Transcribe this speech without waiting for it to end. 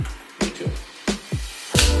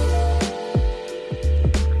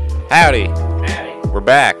Howdy. Howdy. We're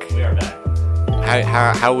back. We are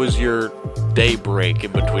back. How was your day break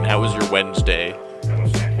in between? How was your Wednesday? That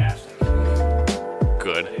was fantastic.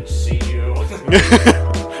 Good. I didn't see you.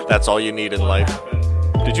 That's all you need in life.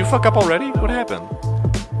 Happened? Did you fuck up already? What happened?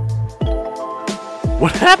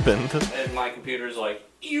 What happened? And my computer's like,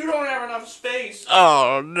 you don't have enough space.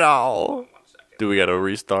 Oh no. 1 second. Do we gotta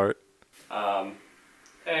restart?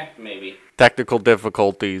 Maybe. Technical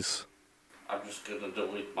difficulties. I'm just gonna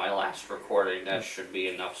delete my last recording. That should be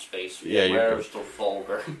enough space. Yeah, you're Where's the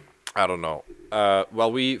folder? I don't know.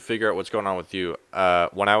 While we figure out what's going on with you,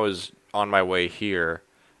 when I was on my way here,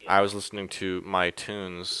 I was listening to my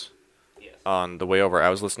tunes Yes. on the way over. I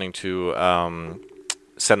was listening to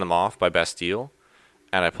Send Them Off by Bastille,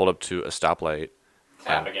 and I pulled up to a stoplight.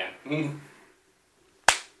 Tap again.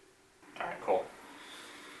 Alright, cool.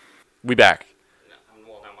 We back.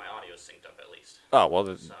 Well, now my audio's synced up at least. Oh,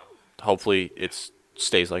 well, So. hopefully it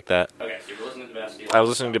stays like that. Okay, so you're listening to Bastille. I was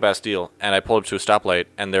listening to Bastille, and I pulled up to a stoplight,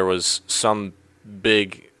 and there was some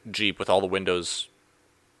big Jeep with all the windows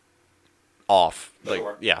off. Like,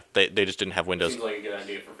 Sure. yeah, they just didn't have windows. Seems like a good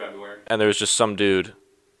idea for February. And there was just some dude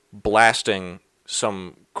blasting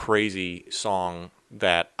some crazy song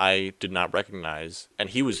that I did not recognize, and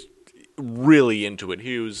he was really into it.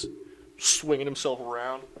 He was swinging himself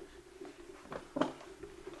around,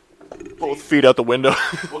 both feet out the window.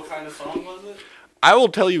 What kind of song was it? I will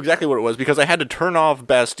tell you exactly what it was because I had to turn off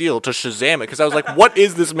Bastille to Shazam it because I was like, what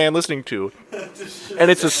is this man listening to? And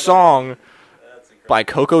it's a song by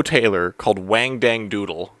Coco Taylor called Wang Dang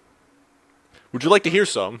Doodle. Would you like to hear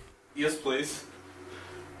some? Yes, please.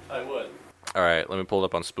 I would. All right, let me pull it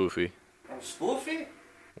up on Spoofy. Spoofy?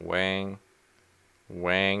 Wang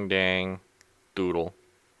Dang Doodle.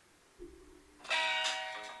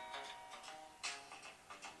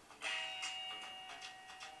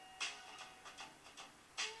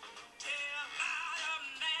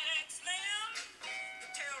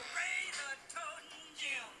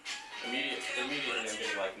 Immediately I'm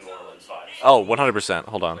getting like New Orleans vibes. Oh, 100%.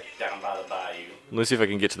 Hold on. Like down by the bayou. Let me see if I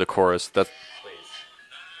can get to the chorus. That's Please.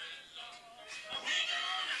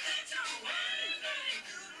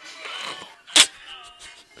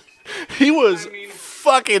 he was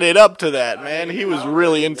fucking it up to that, man. He was How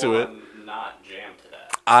really could into it. one not jam to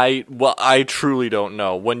that. I truly don't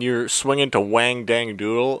know. When you're swinging to Wang Dang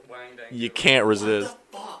Doodle, you can't resist.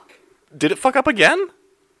 What the fuck? Did it fuck up again?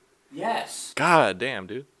 Yes. God damn,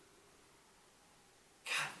 dude.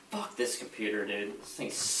 God, fuck this computer, dude. This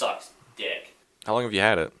thing sucks dick. How long have you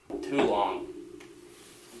had it? Too long.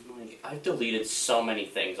 Like, I've deleted so many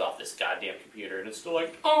things off this goddamn computer, and it's still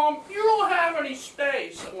like, you don't have any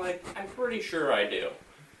space. I'm like, I'm pretty sure I do.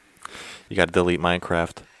 You gotta delete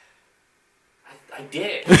Minecraft. I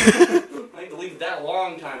did. I deleted that a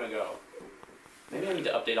long time ago. Maybe I need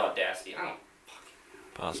to update Audacity. I don't fucking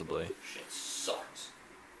Possibly. shit sucks.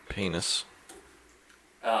 Penis.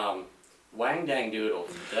 Wang Dang Doodle.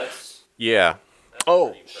 That's Yeah. pretty Oh,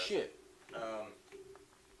 impressive. shit.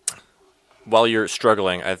 While you're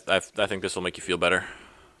struggling, I think this will make you feel better.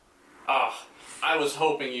 I was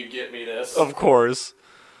hoping you'd get me this. Of course.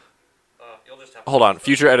 You'll just have to Hold on.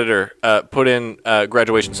 Future editor, put in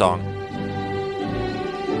graduation song.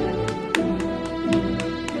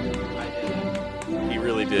 I did. He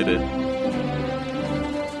really did it.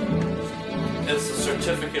 It's a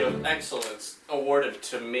certificate of excellence awarded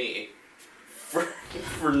to me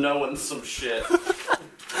for knowing some shit.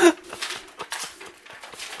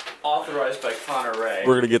 Authorized by Connor Ray.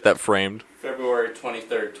 We're gonna get that framed. February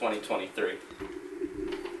 23rd, 2023.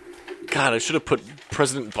 God, I should have put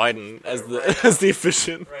President Biden as the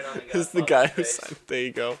officiant. Right on the As the fucking guy who face. signed. There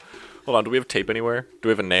you go. Hold on. Do we have tape anywhere? Do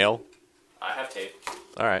we have a nail? I have tape.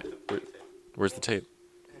 All right. Where's the tape?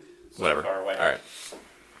 So Whatever. far away. All right.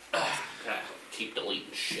 Gonna keep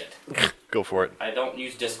deleting shit. Go for it. I don't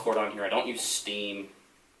use Discord on here. I don't use Steam.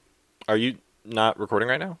 Are you not recording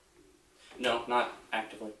right now? No, not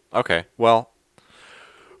actively. Okay. Well.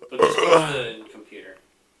 But just use the computer.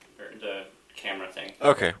 Or the camera thing.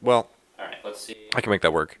 Okay. Well, Alright, let's see. I can make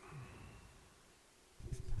that work.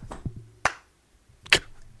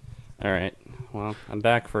 Alright, well, I'm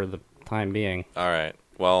back for the time being. All right.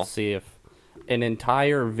 Well. Let's see if an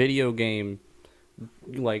entire video game,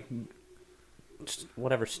 like,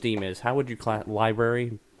 whatever Steam is, how would you class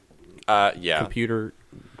library, Yeah. computer,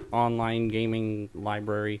 online gaming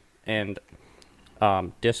library, and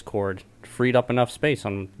Discord freed up enough space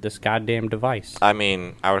on this goddamn device I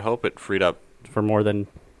mean, I would hope it freed up. for more than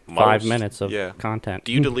 5 Most, minutes of yeah. content.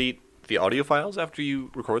 Do you delete the audio files after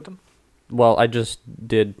you record them? Well, I just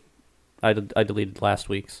did. I deleted last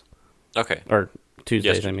week's Okay. or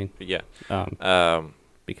Tuesdays. Yes. I mean, Yeah. um,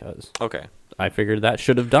 because Okay. I figured that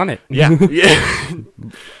should have done it. Yeah. Yeah.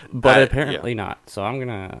 But apparently not. So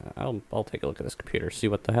I'll take a look at this computer, see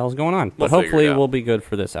what the hell's going on. We'll But figure it hopefully out. we'll be good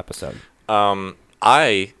for this episode.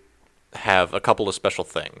 I have a couple of special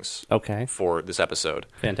things Okay. for this episode.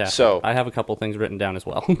 Fantastic. So, I have a couple things written down as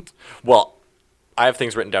well. well, I have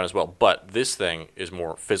things written down as well, but this thing is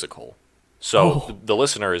more physical. So the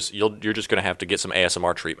listeners, you're just going to have to get some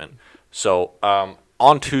ASMR treatment. So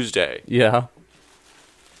on Tuesday, Yeah.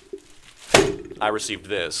 I received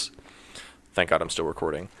this. Thank God I'm still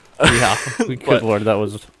recording. Yeah. Good lord, that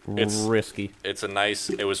was it's- risky. It's a nice.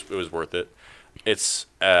 It was worth it. It's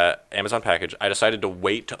Amazon package. I decided to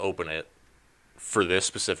wait to open it for this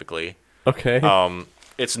specifically. Okay.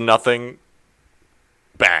 It's nothing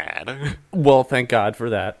bad. Well, thank God for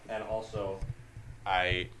that. And also,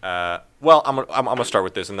 I'm gonna start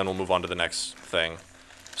with this, and then we'll move on to the next thing.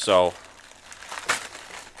 So,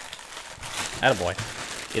 Attaboy.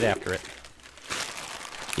 Get after it.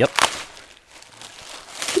 Yep.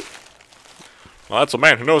 well, that's a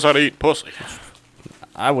man who knows how to eat pussy.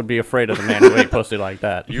 I would be afraid of the man who ate pussy like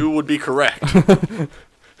that. You would be correct.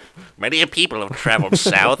 Many people have traveled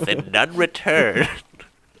south and none returned.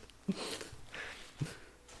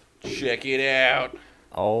 Check it out.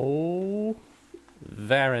 Oh,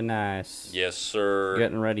 very nice. Yes, sir.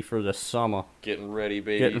 Getting ready for the summer. Getting ready,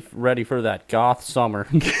 baby. Getting ready for that goth summer.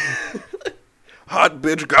 Hot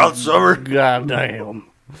bitch goth summer. God damn.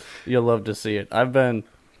 You'll love to see it. I'm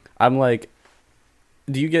like,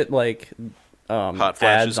 do you get like Hot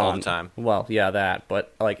flashes ads all on the time. Well, yeah, that,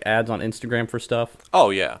 but like ads on Instagram for stuff. Oh,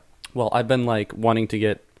 yeah. Well, I've been like wanting to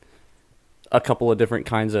get a couple of different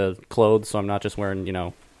kinds of clothes, so I'm not just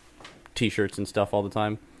wearing, t-shirts and stuff all the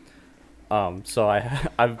time. So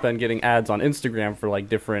I've been getting ads on Instagram for like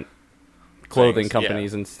different clothing Things, yeah.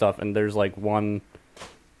 companies and stuff, and there's like one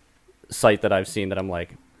site that I've seen that I'm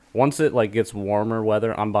like, once it like gets warmer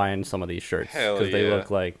weather, I'm buying some of these shirts Hell because they yeah. look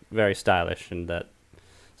like very stylish, and that.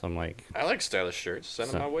 So I'm like, I like stylish shirts. Send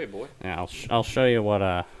them So- my way, boy. yeah, I'll show you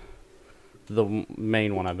what the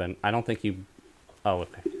main one I've been. I don't think you. Oh,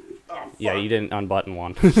 okay. Yeah, you didn't unbutton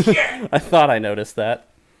one. I thought I noticed that.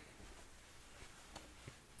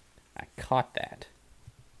 I caught that.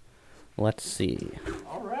 Let's see.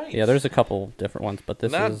 All right. Yeah, there's a couple different ones, but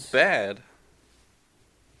this Not is bad.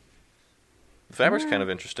 The fabric's kind of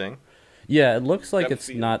interesting. yeah. It looks like Got it's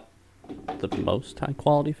feel. not the most high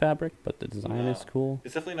quality fabric, but the design is No. cool.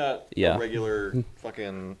 It's definitely not Yeah. a regular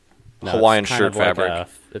fucking No, it's Hawaiian kind shirt of like fabric.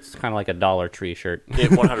 it's kind of like a Dollar Tree shirt.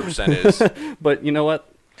 It 100% is. But you know what?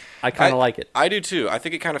 I kind of like it. I do too. I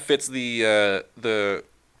think it kind of fits the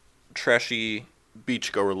trashy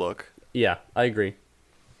beachgoer look. Yeah, I agree.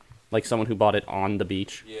 Like someone who bought it on the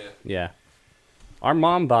beach. Yeah. Yeah. Our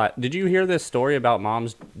mom bought. Did you hear this story about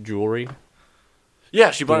mom's jewelry?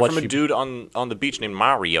 Yeah, she bought it What from a she- dude on the beach named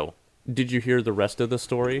Mario. Did you hear the rest of the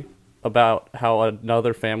story about how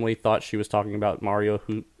another family thought she was talking about Mario,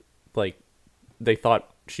 who, like, they thought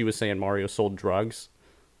she was saying Mario sold drugs?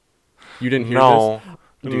 You didn't hear this?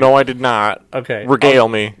 Dude. No, I did not. Okay. Regale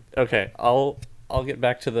me. Okay, I'll get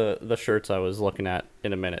back to the shirts I was looking at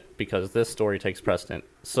in a minute because this story takes precedent.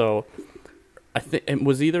 So, I think it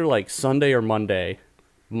was either like Sunday or Monday.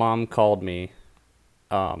 Mom called me,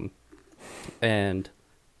 and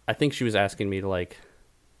I think she was asking me to like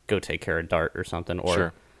go take care of Dart or something, or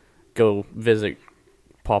Sure. go visit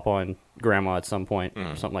Papa and Grandma at some point,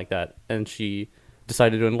 or something like that. And she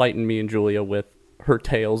decided to enlighten me and Julia with her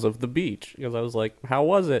tales of the beach because I was like, "How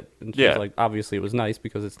was it?" And she Yeah. was like, "Obviously, it was nice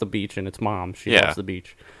because it's the beach and it's mom. She Yeah. loves the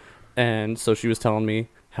beach." And so she was telling me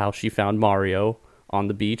how she found Mario on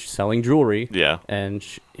the beach selling jewelry. Yeah. And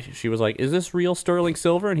she was like, "Is this real sterling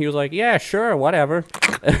silver?" And he was like, "Yeah, sure, whatever."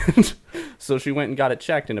 And so she went and got it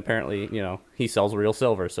checked, and apparently, he sells real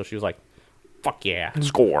silver. So she was like, "Fuck yeah,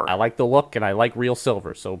 Score. I like the look and I like real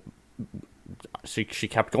silver." So she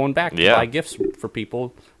kept going back to Yeah. buy gifts for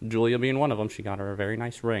people. Julia being one of them, she got her a very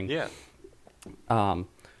nice ring. Yeah.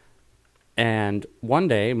 And one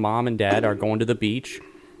day, Mom and Dad are going to the beach,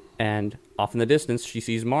 and off in the distance, she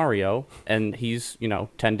sees Mario, and he's,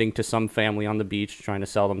 tending to some family on the beach, trying to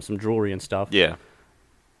sell them some jewelry and stuff, Yeah.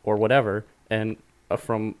 or whatever. And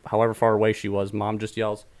from however far away she was, Mom just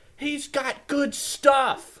yells, "He's got good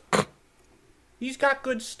stuff! He's got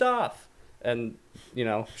good stuff!" And,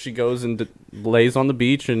 she goes and lays on the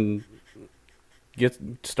beach and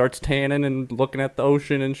starts tanning and looking at the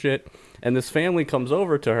ocean and shit. And this family comes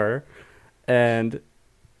over to her, and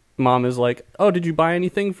Mom is like, "Oh, did you buy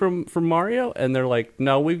anything from Mario?" And they're like,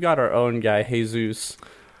 "No, we've got our own guy, Jesus."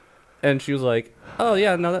 And she was like, "Oh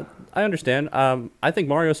yeah, no, that I understand. I think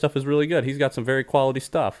Mario stuff is really good. He's got some very quality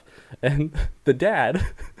stuff." And the dad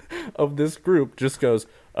of this group just goes,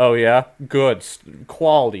 "Oh yeah, good,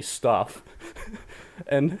 quality stuff."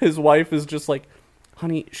 And his wife is just like,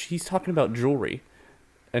 "Honey, she's talking about jewelry."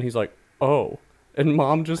 And he's like, "Oh." And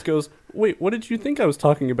mom just goes, "Wait, what did you think I was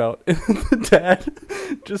talking about?" And the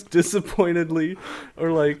dad just disappointedly,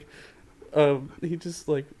 or like, he just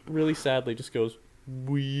like really sadly just goes,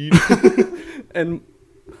 "Weed." And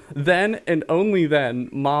then and only then,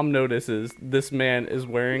 mom notices this man is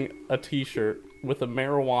wearing a t-shirt with a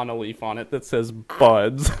marijuana leaf on it that says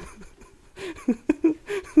Buds.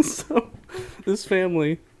 So this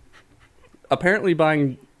family apparently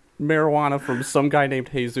buying marijuana from some guy named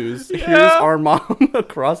Jesus. Yeah. Here's our mom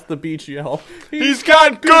across the beach yell, He's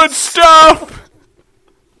got good stuff!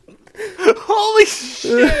 Holy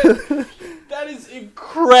shit! That is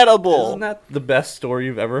incredible! Isn't that the best story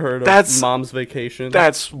you've ever heard of? That's- Mom's vacation.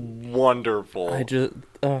 That's wonderful. I just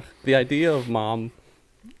the idea of mom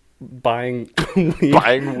buying weed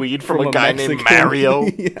Buying weed from a guy named Mexican- Mario.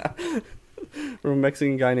 Yeah. From a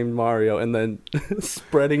Mexican guy named Mario, and then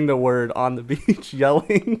spreading the word on the beach,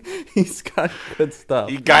 yelling, "He's got good stuff."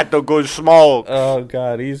 He got the good smoke. Oh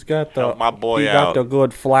God, he's got the Help my boy he out. got the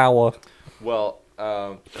good flour. Well,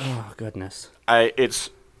 Oh goodness. it's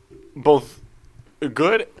both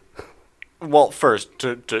good. Well, first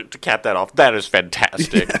to cap that off, that is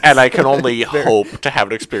fantastic, and I can only hope to have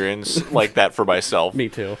an experience like that for myself. Me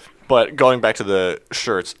too. But going back to the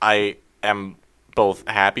shirts, I am both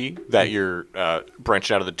happy that you're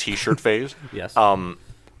branching out of the T-shirt phase, Yes. and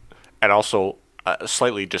also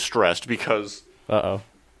slightly distressed because Uh-oh.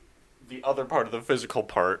 the other part of the physical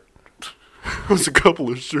part was a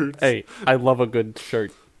couple of shirts. Hey, I love a good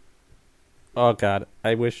shirt. Oh God,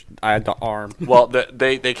 I wish I had the arm. Well,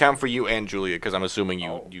 they count for you and Julia because I'm assuming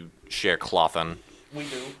you share clothing. We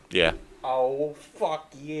do. Yeah. Oh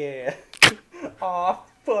fuck yeah. Oh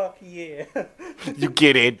fuck yeah. You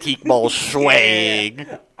get antique ball swag.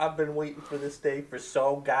 I've been waiting for this day for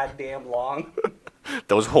so goddamn long.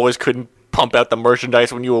 Those boys couldn't pump out the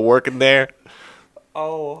merchandise when you were working there.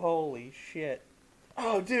 Oh holy shit.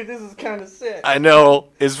 Oh dude, this is kind of sick. I know.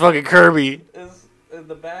 It's fucking Kirby.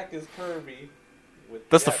 The back is Kirby.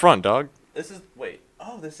 That's the front, dog. This is wait.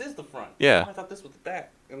 Oh, this is the front. Yeah. Oh, I thought this was the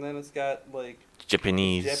back. And then it's got like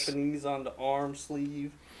Japanese. Japanese on the arm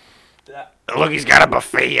sleeve. That Look, he's got a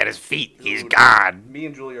buffet at his feet. He's God. me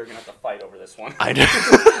and Julie are gonna have to fight over this one. I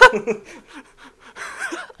know.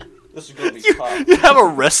 This is gonna be tough. You have a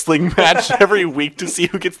wrestling match every week to see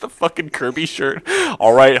who gets the fucking Kirby shirt.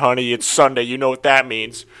 All right, honey, it's Sunday. You know what that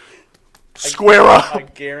means. Square up. I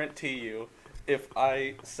guarantee you, if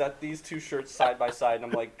I set these two shirts side by side and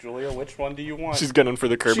I'm like, Julia, which one do you want? She's gunning for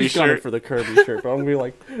the Kirby She's gunning shirt. for the Kirby shirt, but I'm gonna be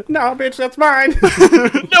like, no, bitch, that's mine.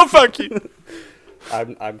 No, fuck you.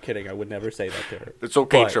 I'm kidding. I would never say that to her. It's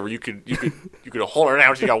okay, But- Trevor. You could hold her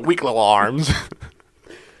down. She got weak little arms.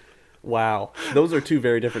 Wow, those are two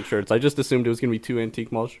very different shirts. I just assumed it was gonna be two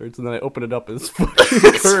Antique Mall shirts, and then I opened it up as fucking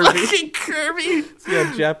Kirby. Fucking Kirby. It's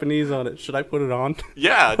got Japanese on it. Should I put it on?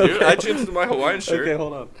 Yeah, dude. Okay. I changed my Hawaiian shirt. Okay,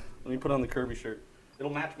 hold on. Let me put on the Kirby shirt.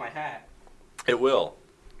 It'll match my hat. It will.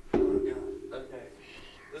 Okay.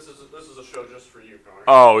 This is a show just for you, Connor.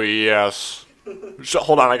 Oh yes.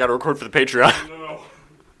 Hold on, I gotta record for the Patreon. No.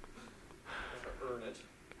 Earn it.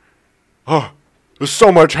 Oh, there's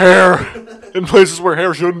so much hair in places where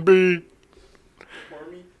hair shouldn't be.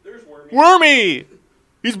 Wormy? There's Wormy. Wormy,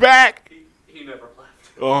 he's back. He never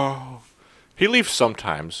left. Oh, he leaves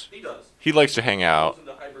sometimes. He does. He likes to hang out. Goes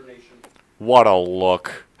into hibernation. What a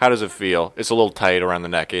look. How does it feel? It's a little tight around the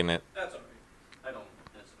neck, ain't it? That's alright.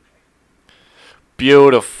 That's okay.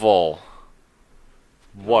 Beautiful.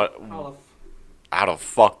 What? How How the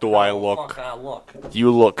fuck do I the look? fuck I look?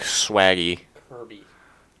 You look swaggy. Kirby.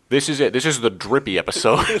 This is it. This is the drippy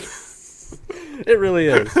episode. It really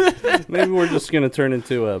is. Maybe we're just gonna turn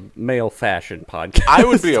into a male fashion podcast. I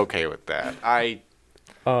would be okay with that. I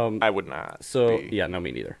Um. would not. So be. yeah, no,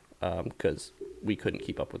 me neither. Because we couldn't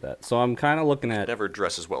keep up with that. So I'm kind of looking at. Never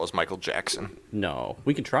dress as well as Michael Jackson. No,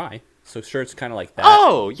 we can try. So shirts kind of like that.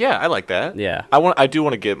 Oh yeah, I like that. Yeah. I do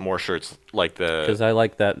want to get more shirts like the. Because I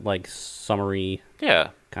like that like summery Yeah.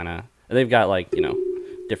 kind of. They've got like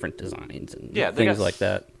different designs and Yeah, they things got like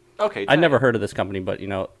that. Okay. I never heard of this company, but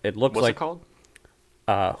it looks What's like it called?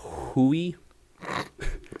 Hooey.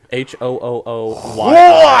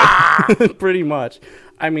 HOOOY. Pretty much.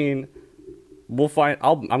 I mean, we'll find.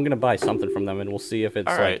 I'm gonna buy something from them, and we'll see if it's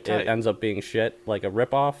All right, tight. it ends up being shit, like a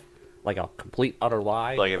ripoff, like a complete utter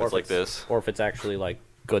lie, Like if or it's like this. or if it's actually like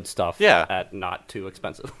good stuff Yeah. at not too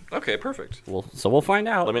expensive. Okay, perfect. We'll find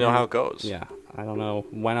out. Let me know how it goes. Yeah, I don't know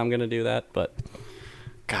when I'm gonna do that, but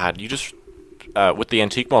God, you just with the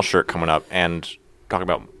Antique Mall shirt coming up and talking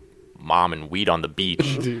about mom and weed on the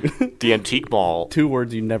beach. The Antique Mall. 2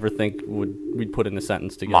 words you never think we'd put in a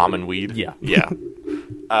sentence together. Mom and weed. Yeah. Yeah.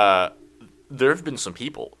 There have been some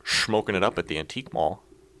people smoking it up at the Antique Mall.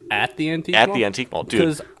 At the Antique Mall? At the Antique Mall, dude.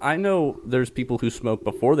 Because I know there's people who smoke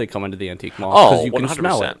before they come into the Antique Mall. Oh, Because you can 100%.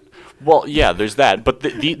 smell it. Well, yeah, there's that. But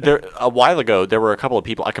there a while ago, there were a couple of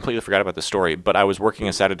people. I completely forgot about this story, but I was working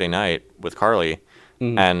a Saturday night with Carly,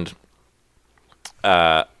 and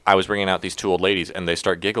I was bringing out these 2 old ladies, and they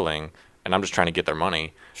start giggling, and I'm just trying to get their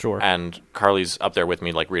money. Sure. And Carly's up there with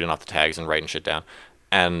me, like reading off the tags and writing shit down,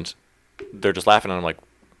 and they're just laughing, and I'm like,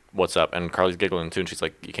 "What's up?" And Carly's giggling too, and she's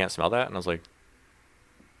like, "You can't smell that?" And I was like,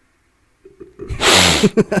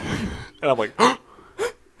 and I'm like,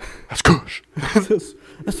 "That's kush."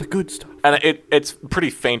 That's the good stuff. And it's pretty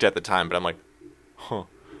faint at the time, but I'm like, huh.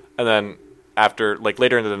 And then after, like,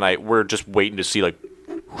 later into the night, we're just waiting to see, like,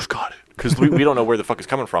 who's got it? Because we don't know where the fuck it's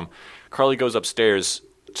coming from. Carly goes upstairs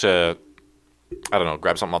to, I don't know,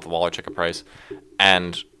 grab something off the wall or check a price.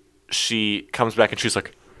 And she comes back and she's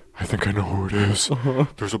like, I think I know who it is.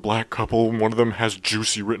 There's a black couple, and one of them has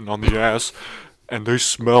juicy written on the ass. And they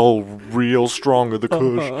smell real strong of the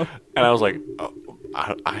kush. And I was like, oh,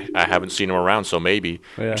 I haven't seen him around, so maybe.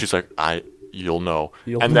 Yeah. And she's like, you'll know.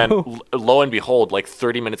 You'll and know. then, lo and behold, like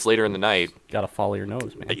 30 minutes later in the night, Gotta follow your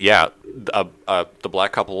nose, man. yeah, the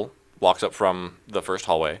black couple walks up from the first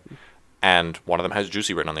hallway, and one of them has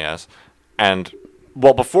juicy written on the ass. And,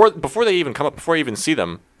 well, before they even come up, before I even see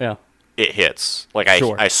them, Yeah. it hits. Like,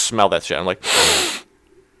 Sure. I smell that shit. I'm like,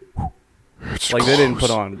 it's Like, they didn't put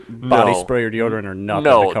close. on body No. spray or deodorant or nothing to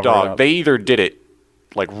No, cover it dog. up. They either did it,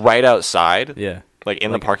 like, right outside. Yeah. Like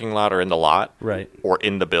in Like- the parking lot or in the lot, Right. or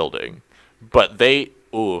in the building. But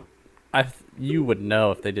You would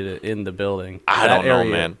know if they did it in the building. I That don't know,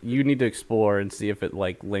 area, man. You need to explore and see if it,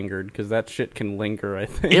 like, lingered, because that shit can linger, I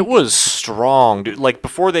think. it was strong, dude. Like,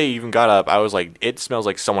 before they even got up, I was like, it smells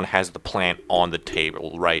like someone has the plant on the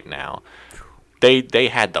table right now. They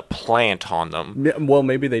had the plant on them. Yeah, well,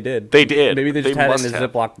 maybe they did. They did. Maybe they just They had it must in a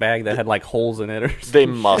have. Ziploc bag that had, like, holes in it or something. They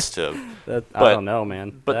must have. I but- don't know,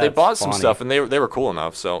 man. But they That's bought some funny. stuff, and they were cool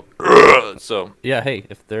enough. So, so Yeah, hey,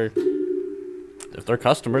 if they're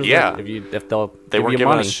customers, Yeah. if they'll they give weren't you giving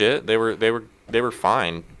money. us shit. They were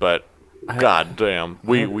fine. But god damn,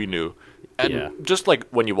 we knew. And Yeah. just like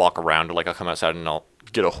when you walk around, like I'll come outside and I'll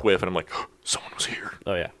get a whiff, and I'm like, someone was here.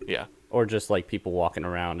 Oh yeah. Yeah. Or just like people walking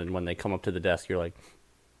around, and when they come up to the desk, you're like,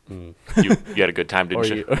 You had a good time, didn't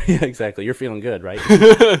you? yeah, exactly. You're feeling good, right?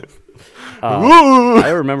 I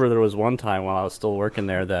remember there was one time while I was still working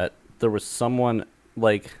there that there was someone,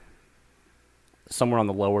 like, somewhere on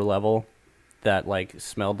the lower level that, like,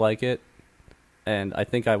 smelled like it. And I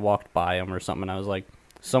think I walked by him or something, and I was like,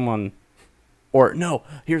 someone... Or, no,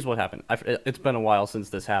 here's what happened. It's been a while since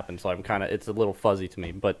this happened, so I'm kind of... It's a little fuzzy to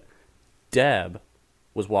me. But Deb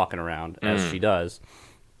was walking around, as she does,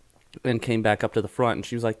 and came back up to the front, and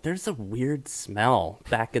she was like, there's a weird smell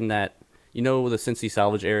back in that... You know the Cincy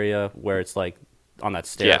Salvage area where it's, like, on that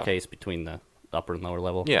staircase between the upper and lower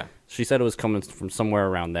level? Yeah. She said it was coming from somewhere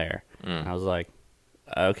around there. And I was like,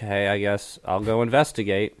 okay, I guess I'll go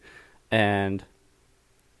investigate. And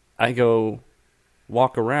I go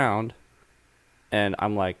walk around, and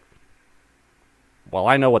I'm like, well,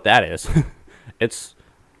 I know what that is. it's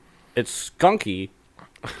skunky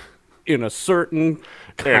in a certain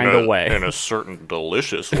kind of way. In a certain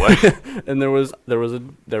delicious way. And there was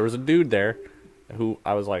a dude there who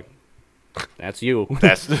I was like, that's you.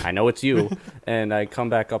 I know it's you. And I come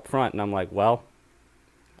back up front, and I'm like, well,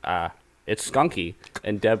 it's skunky.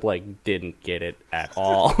 And Deb, like, didn't get it at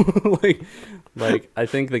all. like I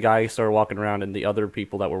think the guy started walking around, and the other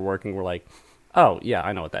people that were working were like, oh yeah,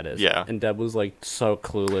 I know what that is. Yeah. And Deb was like so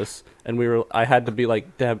clueless, and I had to be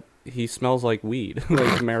like, Deb, he smells like weed,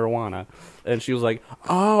 like marijuana. And she was like,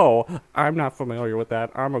 oh, I'm not familiar with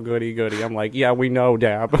that. I'm a goody. I'm like, yeah, we know,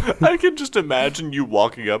 Deb. I can just imagine you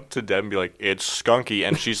walking up to Deb and be like, it's skunky.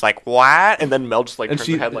 And she's like, what? And then Mel just, like, And turns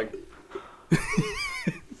she- her head like,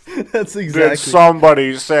 That's did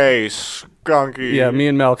somebody say skunky? Yeah, me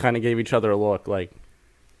and Mel kind of gave each other a look, like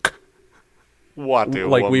What do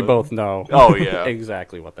we woman? both know. Oh, yeah.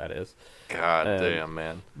 exactly what that is. God damn,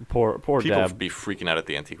 man. Poor People Deb. be freaking out at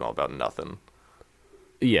the Antique Mall about nothing.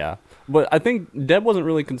 Yeah, but I think Deb wasn't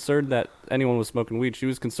really concerned that anyone was smoking weed. She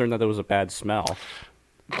was concerned that there was a bad smell.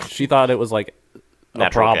 She thought it was like a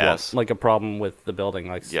Natural problem, gas. like a problem with the building,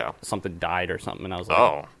 like Yeah. something died or something. And I was like,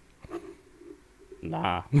 Oh,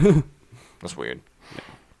 nah. that's weird.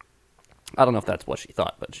 I don't know if that's what she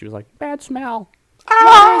thought, but she was like, bad smell.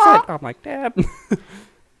 What is it? I'm like, Deb,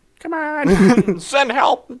 come on, Send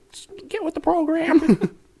help. get with the program.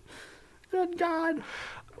 Good God.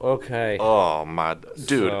 Okay. Oh my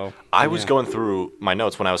dude! So, I was yeah. going through my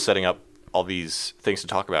notes when I was setting up all these things to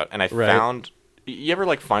talk about, and I Right. found. You ever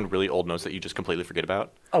like find really old notes that you just completely forget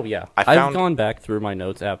about? Oh, yeah. I I've found- gone back through my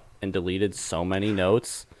notes app and deleted so many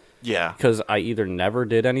notes Yeah. because I either never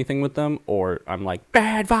did anything with them or I'm like,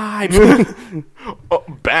 bad vibes. Oh,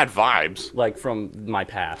 bad vibes. like from my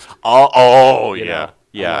past. Oh You yeah. know?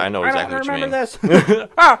 Yeah, I I'm know like, exactly I what don't you mean. remember this.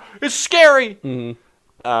 Ah, it's scary.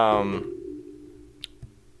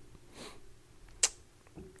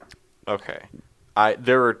 Okay.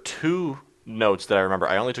 There are two notes that I remember.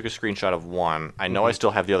 I only took a screenshot of one. I know I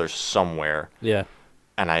still have the other somewhere, Yeah.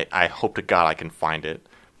 and I hope to God I can find it.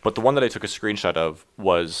 But the one that I took a screenshot of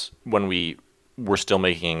was when we were still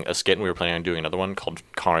making a skit and we were planning on doing another one called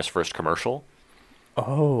Connor's First Commercial.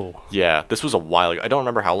 Oh. Yeah, this was a while ago. I don't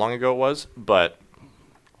remember how long ago it was, but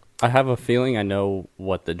I have a feeling I know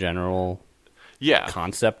what the general yeah.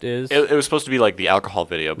 concept is. It was supposed to be like the alcohol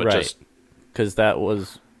video, but Right. just Because that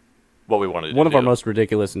was what we wanted to do. one of our most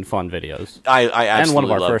ridiculous and fun videos. I and absolutely one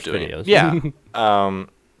of our loved first doing it. videos. Yeah.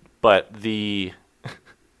 But the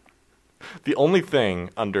only thing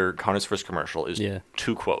under Connor's First Commercial is Yeah.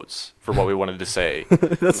 two quotes for what we wanted to say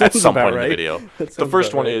That at sounds some about point in right. the video. That The sounds first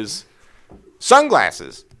about one right. is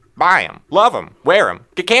sunglasses. Buy them. Love them. Wear them.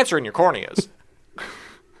 Get cancer in your corneas.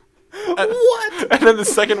 What? And then the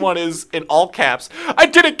second one is in all caps. I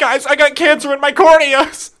did it, guys. I got cancer in my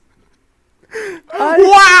corneas.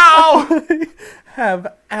 Wow.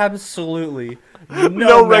 Have absolutely no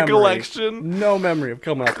No memory- recollection. No memory of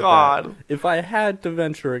coming up God. with that. If I had to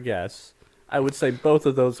venture a guess, I would say both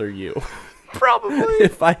of those are you. Probably.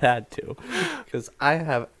 If I had to. Because I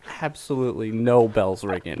have absolutely no bells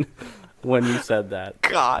ringing when you said that.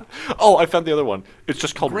 God. Oh, I found the other one. It's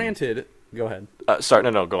just called. Granted, go ahead. Sorry,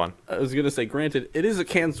 no, go on. I was going to say, granted, it is a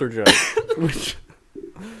cancer joke, which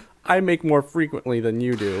I make more frequently than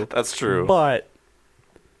you do. That's true. But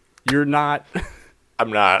you're not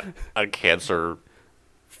I'm not a cancer.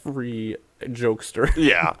 free jokester.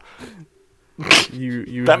 Yeah.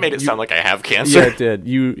 You That made it sound like I have cancer. Yeah, it did.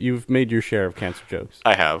 You've made your share of cancer jokes,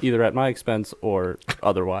 I have. either at my expense or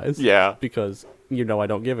otherwise. Yeah. Because you know I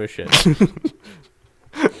don't give a shit.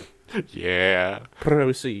 Yeah.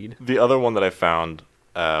 Proceed. The other one that I found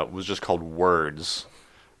was just called Words.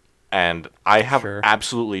 And I have Sure.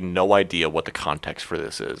 absolutely no idea what the context for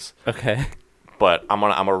this is. Okay. But I'm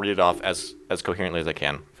gonna read it off as coherently as I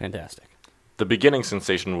can. Fantastic. The beginning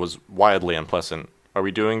sensation was wildly unpleasant. Are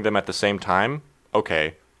we doing them at the same time?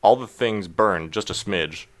 Okay. All the things burn just a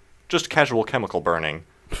smidge. Just casual chemical burning.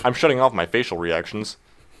 I'm shutting off my facial reactions.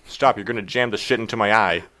 Stop, you're gonna jam the shit into my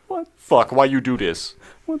eye. What? Fuck, why you do this?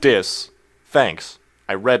 What? Dis. Thanks.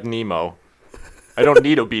 I read Nemo. I don't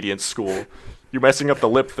need obedience school. You're messing up the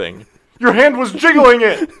lip thing. Your hand was jiggling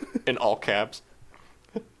it! In all caps.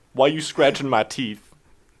 Why you scratching my teeth?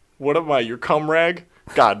 What am I, your cum rag?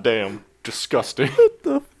 God damn. Disgusting. What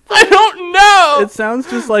the I don't know! It sounds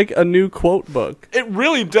just like a new quote book. It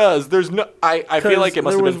really does. There's no... I feel like it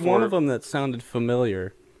must have there been was for... one of them that sounded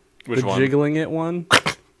familiar. Which the one? jiggling it one.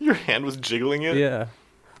 Your hand was jiggling it? Yeah.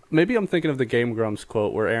 Maybe I'm thinking of the Game Grumps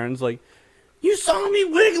quote where Aaron's like, "You saw me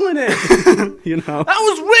wiggling it." You know? I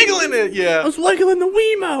was wiggling it, yeah. I was wiggling the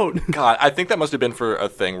Wiimote. God, I think that must have been for a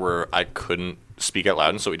thing where I couldn't speak out loud,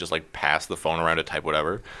 and so we just like passed the phone around to type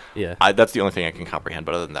whatever. Yeah. That's the only thing I can comprehend,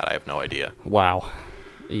 but other than that, I have no idea. Wow.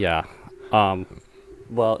 Yeah.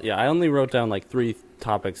 Well, yeah, I only wrote down like 3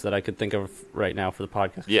 topics that I could think of right now for the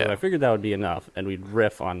podcast. Yeah. So I figured that would be enough, and we'd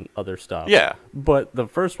riff on other stuff. Yeah. But the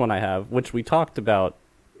first one I have, which we talked about,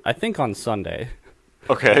 I think on Sunday,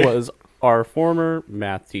 Okay. was our former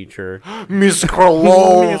math teacher. Miss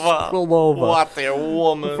Krylova. Miss Krylova. What a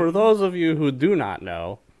woman. For those of you who do not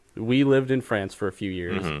know, we lived in France for a few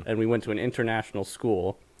years, Mm-hmm. and we went to an international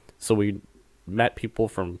school, so we met people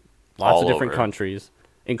from lots All of different over. countries,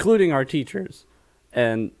 including our teachers.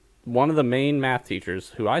 And one of the main math teachers,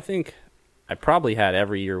 who I think I probably had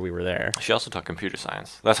every year we were there. She also taught computer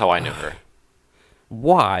science. That's how I knew her.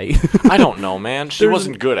 Why? I don't know, man. She There's-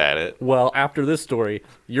 wasn't good at it. Well, after this story,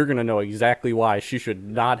 you're going to know exactly why she should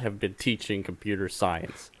not have been teaching computer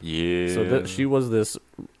science. Yeah. So she was this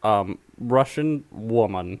Russian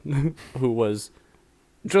woman who was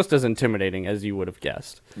just as intimidating as you would have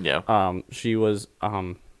guessed. Yeah. She was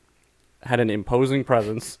had an imposing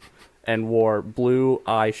presence and wore blue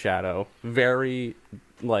eyeshadow, very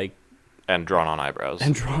like And drawn on eyebrows.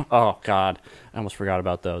 oh god, I almost forgot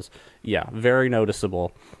about those. Yeah, very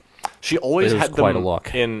noticeable. She always It was had quite them a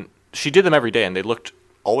look. She did them every day, and they looked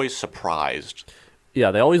always surprised.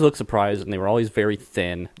 Yeah, they always looked surprised, and they were always very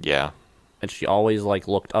thin. Yeah. And she always like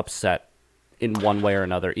looked upset in one way or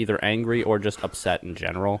another, either angry or just upset in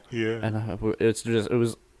general. Yeah. And it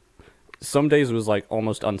was some days it was like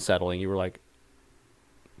almost unsettling. You were like,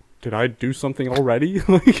 did I do something already?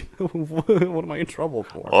 Like, what am I in trouble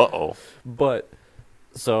for? Uh-oh. But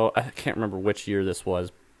so I can't remember which year this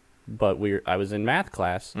was, but I was in math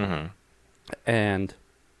class, and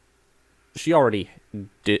she already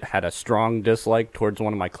had a strong dislike towards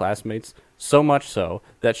one of my classmates, so much so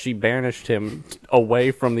that she banished him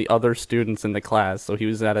away from the other students in the class. So he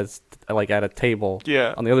was at a table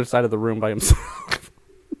on the other side of the room by himself.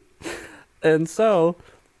 And so,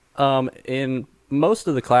 in most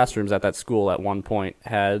of the classrooms at that school at one point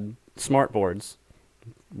had smart boards,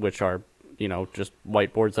 which are, just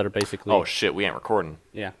whiteboards that are basically... Oh, shit, we ain't recording.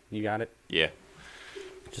 Yeah, you got it? Yeah.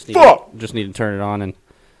 Just need to turn it on and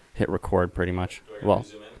hit record, pretty much. Well,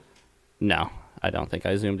 zoom in? no, I don't think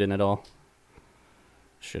I zoomed in at all.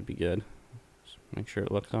 Should be good. Just make sure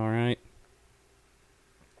it looks all right.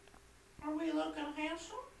 Are we looking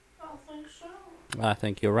handsome? I think so. I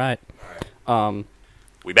think you're right.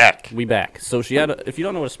 We back. We back. So she had. If you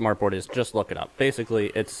don't know what a smartboard is, just look it up.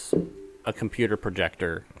 Basically, it's a computer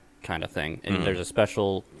projector kind of thing, and there's a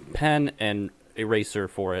special pen and eraser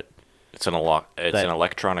for it. It's an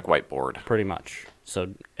electronic whiteboard. Pretty much. So,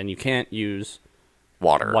 and you can't use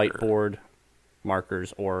Water. whiteboard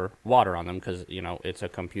markers or water on them because it's a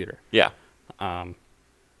computer. Yeah.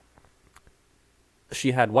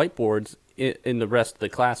 She had whiteboards in the rest of the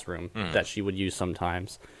classroom that she would use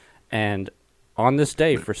sometimes, and on this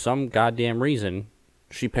day, for some goddamn reason,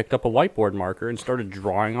 she picked up a whiteboard marker and started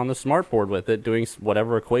drawing on the smartboard with it, doing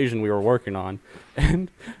whatever equation we were working on. And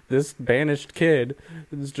this banished kid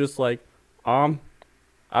is just like, I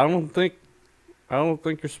don't think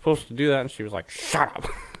you're supposed to do that. And she was like, shut up.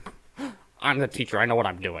 I'm the teacher. I know what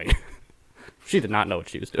I'm doing. She did not know what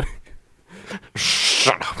she was doing.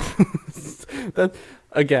 Shut up. That,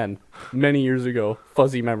 again, many years ago,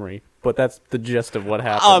 fuzzy memory. But that's the gist of what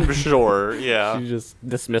happened. I'm sure, yeah. She just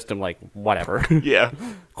dismissed him like, whatever. Yeah.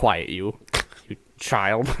 Quiet you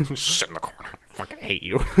child. Sit in the corner. I fucking hate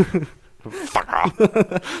you. Fuck off.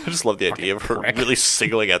 I just love the idea of her really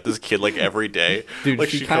singling at this kid like every day. Dude, like,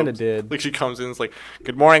 she kind of did. Like she comes in and is like,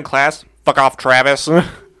 good morning, class. Fuck off, Travis.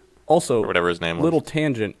 Also, or whatever his name was. Little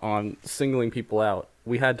tangent on singling people out.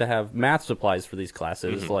 We had to have math supplies for these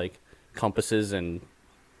classes, like compasses and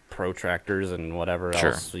protractors and whatever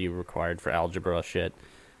else you required for algebra shit.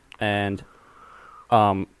 And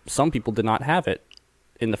some people did not have it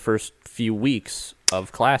in the first few weeks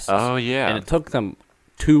of classes. Oh, yeah. And it took them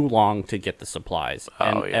too long to get the supplies. Oh,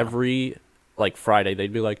 and yeah. every Friday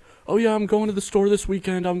they'd be like, oh yeah, I'm going to the store this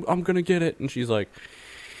weekend. I'm going to get it. And she's like,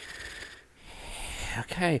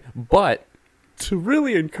 okay. But to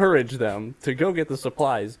really encourage them to go get the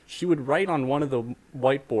supplies, she would write on one of the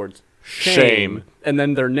whiteboards, shame, and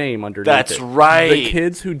then their name underneath That's it. right. The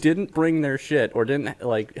kids who didn't bring their shit or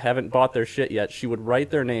haven't bought their shit yet, she would write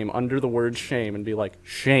their name under the word shame and be like,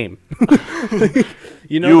 shame.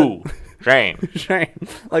 Shame. Shame.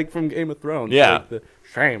 Like from Game of Thrones. Yeah. Like the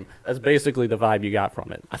shame. That's basically the vibe you got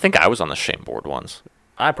from it. I think I was on the shame board once.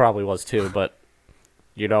 I probably was too, but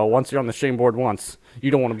once you're on the shame board once,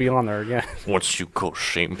 you don't want to be on there again. Once you go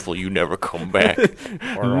shameful, you never come back.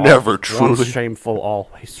 Or Never once truly. shameful,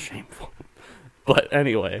 always shameful. But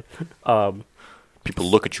anyway, People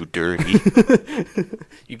look at you dirty.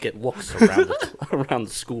 you get looks around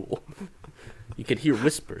the school. You could hear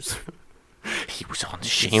whispers. He was on the You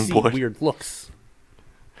shame see board. weird looks.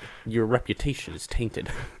 Your reputation is tainted.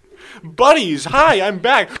 Buddies, hi, I'm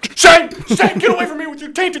back. Shame! Shame! Get away from me with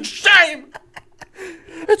your tainted shame!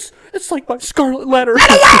 It's like my scarlet letter.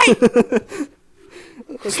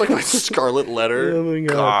 It's like my scarlet letter. Oh my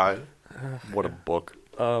God. What a book.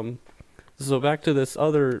 So back to this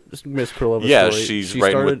other Miss Krillova Yeah, story. she's She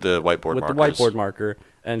writing started with the whiteboard with markers. the whiteboard marker,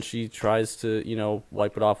 and she tries to,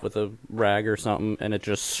 wipe it off with a rag or something, and it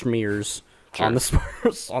just smears on the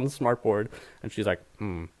smart board. And she's like,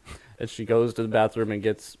 And she goes to the bathroom and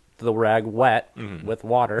gets the rag wet with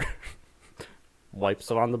water, wipes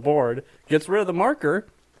it on the board, gets rid of the marker.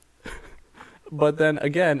 But then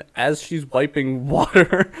again, as she's wiping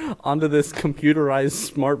water onto this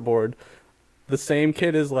computerized smartboard, the same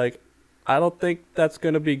kid is like, I don't think that's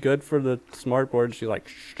going to be good for the smartboard. She's like,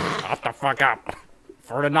 shut the fuck up. I've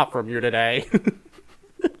heard enough from you today.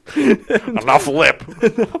 Enough lip.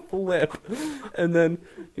 Lip. And then,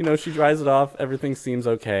 she dries it off. Everything seems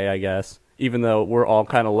okay, I guess. Even though we're all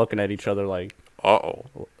kind of looking at each other like, Uh-oh.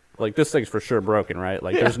 like, this thing's for sure broken, right?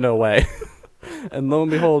 Like, there's no way. And lo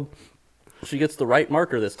and behold, she gets the right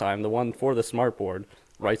marker this time, the one for the smartboard,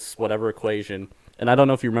 writes whatever equation. And I don't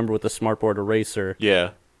know if you remember with the smartboard eraser.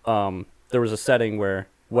 Yeah. There was a setting where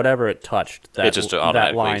whatever it touched, that, It just that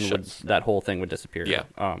automatically line would, shuts. that whole thing would disappear. Yeah.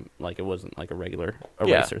 Like, it wasn't like a regular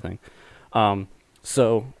eraser thing.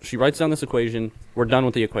 So she writes down this equation. We're done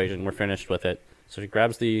with the equation. We're finished with it. So she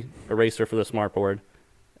grabs the eraser for the smartboard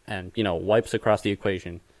and, wipes across the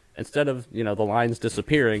equation. Instead of, the lines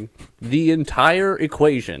disappearing, the entire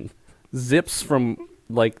equation zips from,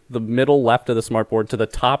 like, the middle left of the smartboard to the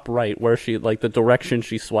top right where she, like, the direction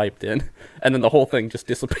she swiped in. And then the whole thing just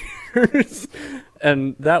disappears.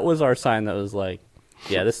 And that was our sign that was like,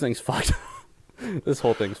 yeah, this thing's fucked. This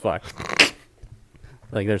whole thing's fucked.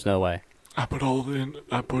 Like, there's no way. I put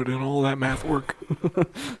in all that math work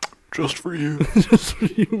just for you. Just for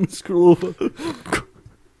you, Miss Krulova.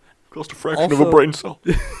 Cost a fraction of a brain cell.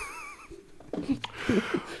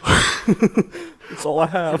 That's all I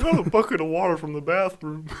have. I got a bucket of water from the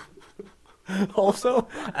bathroom. Also,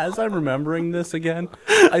 as I'm remembering this again,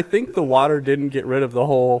 I think the water didn't get rid of the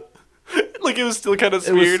whole... Like, it was still kind of It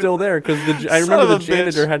smeared. was still there, because I Son remember of the a bitch.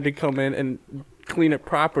 janitor had to come in and clean it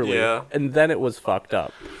properly. Yeah. And then it was fucked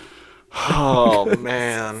up. Oh,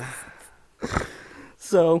 man.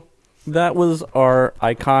 So, that was our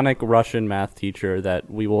iconic Russian math teacher that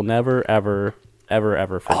we will never, ever, ever,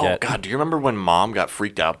 ever forget. Oh, God, do you remember when Mom got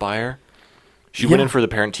freaked out by her? She went in for the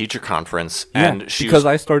parent-teacher conference, and she because was...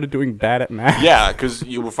 I started doing bad at math. Yeah, because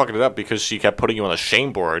you were fucking it up because she kept putting you on the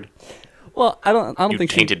shame board. Well, I don't You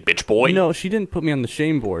think tainted bitch boy. No, she didn't put me on the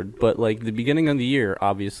shame board, but, like, the beginning of the year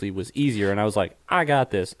obviously was easier, and I was like, I got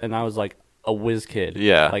this, and I was like a whiz kid.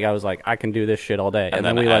 Yeah. Like, I was like, I can do this shit all day. And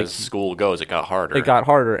then we, as like, school goes, it got harder. it got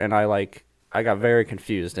harder, and I got very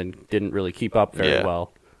confused and didn't really keep up very Yeah.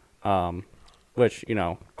 well. Which,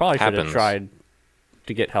 probably should have Happens. tried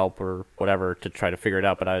to get help or whatever to try to figure it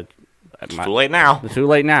out, but It's too late now. It's too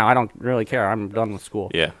late now. I don't really care. I'm done with school.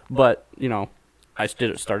 Yeah. But, I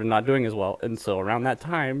started not doing as well. And so around that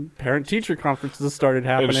time, parent-teacher conferences started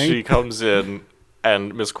happening. And she comes in,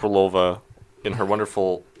 and Miss Krulova, in her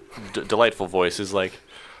wonderful, delightful voice, is like,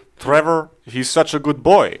 Trevor, he's such a good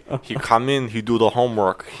boy. He come in, he do the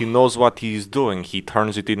homework, he knows what he's doing, he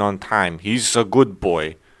turns it in on time. He's a good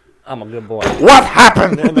boy. I'm a good boy. What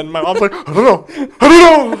happened? And then my mom's like, I don't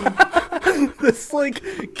know. This, like,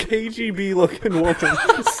 KGB looking woman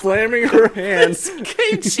slamming her hands.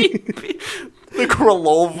 KGB. The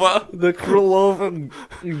Krulova. The Krulova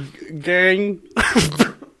gang.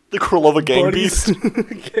 The Krulova gang buddies.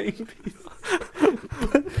 beast. Gang beast.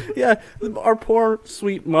 Yeah, our poor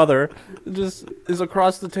sweet mother just is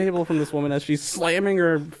across the table from this woman as she's slamming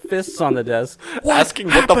her fists on the desk. Asking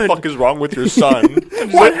what the fuck is wrong with your son.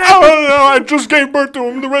 She's like, I don't know, I just gave birth to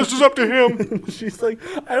him, the rest is up to him. She's like,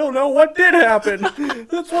 I don't know what did happen.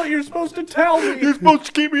 That's what you're supposed to tell me. You're supposed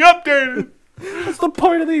to keep me updated. That's the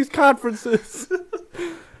point of these conferences.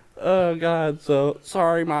 Oh, God. So,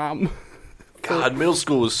 sorry, Mom. God, middle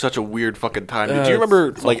school was such a weird fucking time. Yeah, Did you remember,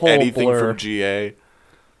 it's a like, whole anything blur. from GA?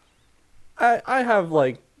 I have,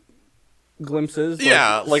 like, glimpses.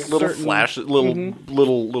 Yeah, like little certain- flashes,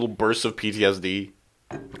 little bursts of PTSD.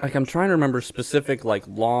 Like, I'm trying to remember specific, like,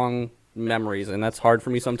 long memories, and that's hard for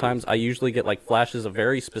me sometimes. I usually get, like, flashes of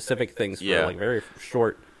very specific things for, Yeah. like, very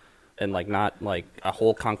short and, like, not, like, a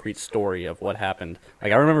whole concrete story of what happened.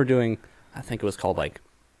 Like, I remember doing, I think it was called, like,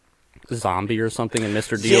 Zombie or something in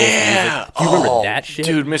Mr. Deal's music. Do you remember that shit?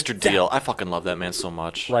 Dude, Mr. Deal. I fucking love that man so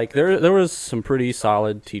much. Like, there was some pretty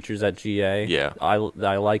solid teachers at GA. Yeah. I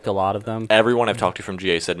liked a lot of them. Everyone I've talked to from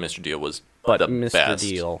GA said Mr. Deal was But the Mr. best.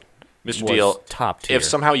 Deal Mr. was Deal, top tier. if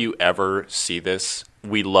somehow you ever see this,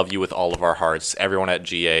 we love you with all of our hearts. Everyone at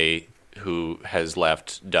GA who has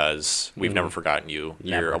left does. We've never forgotten you.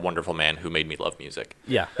 You're Never. a wonderful man who made me love music.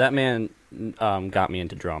 Yeah, that man got me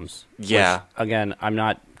into drums. Yeah. Which, again, I'm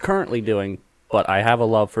not currently doing, but I have a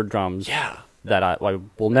love for drums Yeah. that I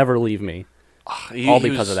will never leave me. All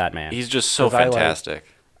because of that man. He's just so 'Cause I, like, fantastic.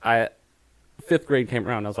 Fifth grade came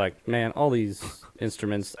around, I was like, man, all these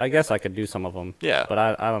instruments, I guess I could do some of them. Yeah. But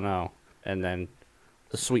I don't know. And then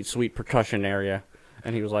the sweet percussion area.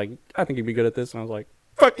 And he was like, I think you'd be good at this. And I was like,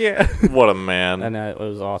 fuck yeah. What a man. And it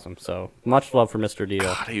was awesome. So much love for Mr. Deal.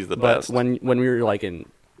 God, he's the but best. when we were like in,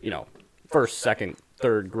 first, second,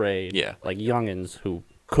 third grade, Yeah. like youngins who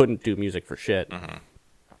couldn't do music for shit,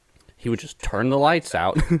 he would just turn the lights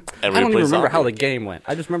out. I we would don't play even remember how Zombie. the game went.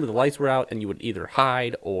 I just remember the lights were out and you would either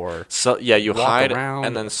hide or So yeah, you walk hide, around.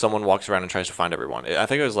 and then someone walks around and tries to find everyone. I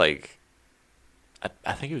think it was like,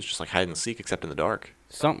 I think it was just like hide and seek, except in the dark.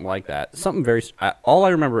 Something like that. Something very... all I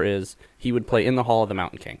remember is he would play In the Hall of the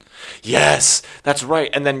Mountain King. Yes, that's right.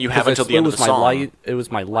 And then you have until the end of the song. It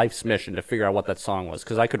was my life's mission to figure out what that song was,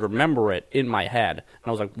 because I could remember it in my head. And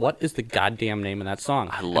I was like, what is the goddamn name of that song?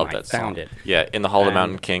 I love that song. I found it. Yeah, In the Hall of the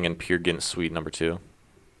Mountain King and Peer Gynt Suite No. 2.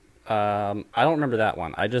 I don't remember that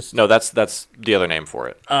one. No, that's the other name for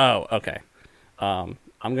it. Oh, okay. I'm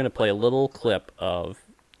going to play a little clip of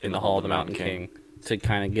In the Hall of the Mountain King to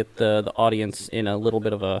kind of get the audience in a little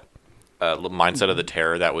bit of a... mindset of the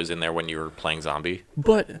terror that was in there when you were playing Zombie.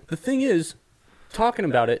 But the thing is, talking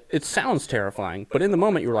about it, it sounds terrifying, but in the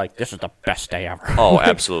moment you were like, this is the best day ever. Oh,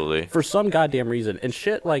 absolutely. For some goddamn reason. And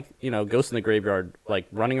shit like, Ghost in the Graveyard, like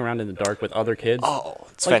running around in the dark with other kids. Oh,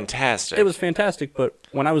 it's fantastic. It was fantastic, but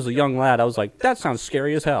when I was a young lad, I was like, that sounds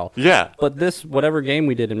scary as hell. Yeah. But this, whatever game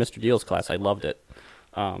we did in Mr. Deal's class, I loved it.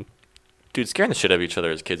 Dude, scaring the shit out of each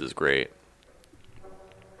other as kids is great.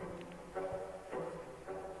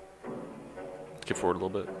 Skip forward a little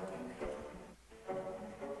bit.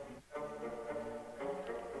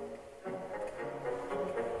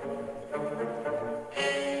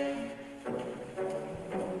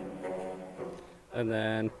 And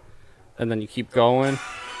then you keep going.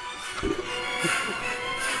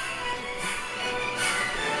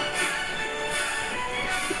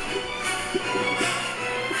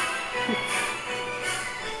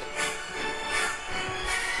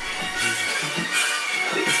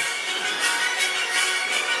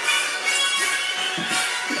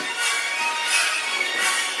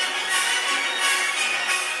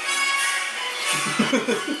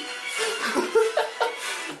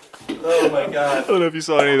 Oh my god. I don't know if you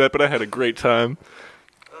saw any of that, but I had a great time.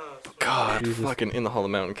 God, Jesus. fucking In the Hall of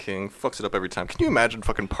the Mountain King fucks it up every time. Can you imagine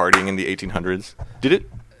fucking partying in the 1800s? Did it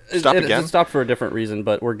stop again? It stopped for a different reason,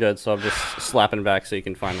 but we're good, so I'm just slapping it back so you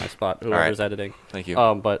can find my spot, whoever's editing. Thank you.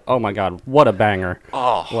 But, oh my god, what a banger.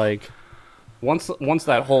 Oh. Like, once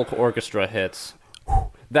that whole orchestra hits,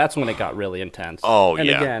 that's when it got really intense. Oh, and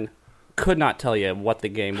yeah. again, could not tell you what the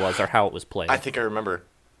game was or how it was played. I think I remember.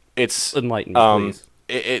 It's Enlighten me, please.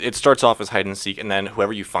 It starts off as hide and seek, and then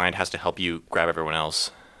whoever you find has to help you grab everyone else.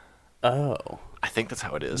 Oh. I think that's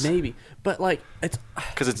how it is. Maybe. But, like, it's...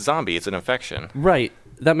 Because it's zombie, it's an infection. Right.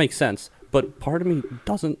 That makes sense. But part of me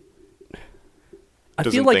doesn't... I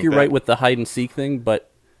Doesn't feel like think you're that. right with the hide and seek thing, but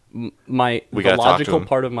the gotta talk to logical him.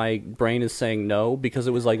 part of my brain is saying no, because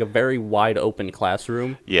it was like a very wide open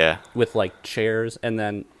classroom Yeah. with like chairs, and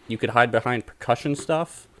then you could hide behind percussion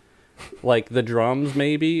stuff, like the drums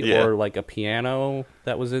maybe, Yeah. or like a piano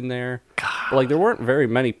that was in there. But, like, there weren't very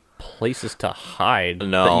many places to hide that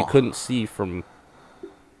No. you couldn't see from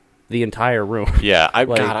the entire room. Yeah, Like-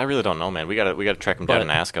 God, I really don't know, man. We gotta track him down But-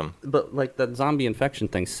 and ask him. But like that zombie infection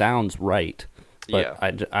thing sounds right. But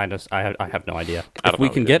Yeah. I have no idea. I If don't we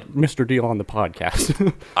know can either. get Mr. Deal on the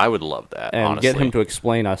podcast I would love that, and honestly. get him to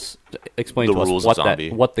explain The to rules us of Zombie.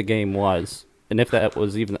 what the game was, and if that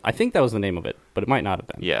was even, I think that was the name of it, but it might not have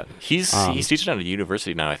been. Yeah, he's teaching at a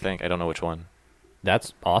university now, I think. I don't know which one.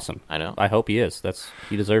 That's awesome. I know. I hope he is.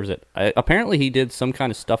 He deserves it. Apparently, he did some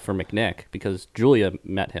kind of stuff for McNick because Julia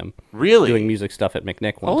met him Really? doing music stuff at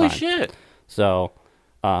McNick one Holy time. shit. So,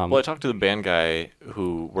 Well, I talked to the band guy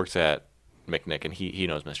who works at McNick, and he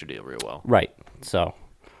knows Mr. Deal real well. right. So,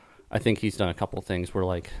 I think he's done a couple things where,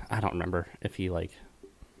 like, I don't remember if he, like,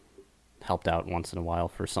 helped out once in a while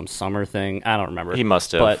for some summer thing. I don't remember. He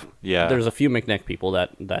must have, But yeah. there's a few McNick people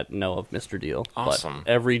that know of Mr. Deal. Awesome.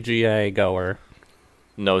 But every GA goer,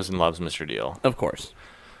 Knows and loves Mr. Deal. of course.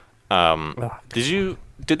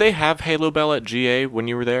 Did they have Halo Bell at GA when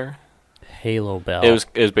you were there? Halo Bell. It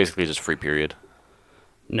was basically just free period.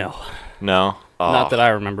 No. No? Oh. Not that I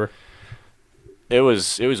remember. It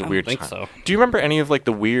was a don't weird think time. so. Do you remember any of like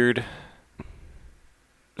the weird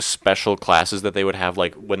special classes that they would have,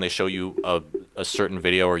 like when they show you a certain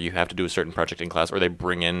video or you have to do a certain project in class, or they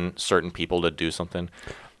bring in certain people to do something?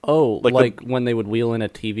 Oh, Like like, the- when they would wheel in a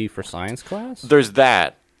TV for science class? There's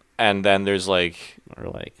that, and then there's like Or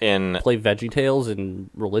like in play VeggieTales in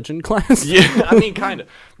religion class? yeah, I mean kind of.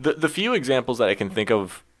 The few examples that I can think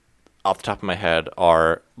of off the top of my head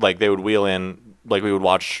are like they would wheel in, like we would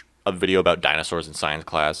watch a video about dinosaurs in science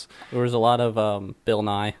class. There was a lot of Bill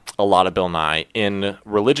Nye. A lot of Bill Nye. In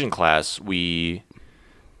religion class, we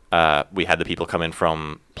had the people come in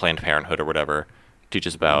from Planned Parenthood or whatever, teach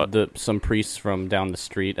us about. Some priests from down the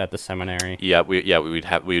street at the seminary. We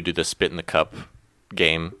would do the spit in the cup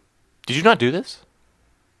game. Did you not do this?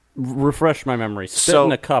 Refresh my memory. Spit So-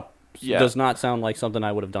 in a cup yeah. does not sound like something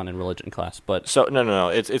I would have done in religion class, but So no.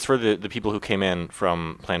 It's for the people who came in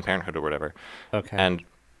from Planned Parenthood or whatever. okay. And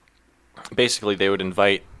basically, they would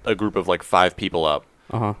invite a group of like 5 people up,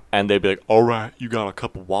 and they'd be like, "All right, you got a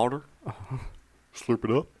cup of water? Slurp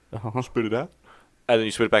it up, spit it out," and then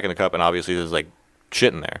you spit it back in the cup, and obviously there's like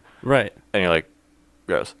shit in there, Right. and you're like,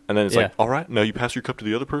 "Gross." And then it's like, "All right, now you pass your cup to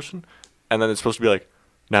the other person," and then it's supposed to be like,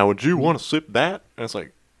 "Now would you want to sip that?" And it's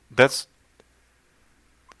like, that's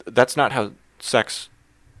not how sex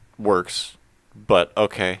works, but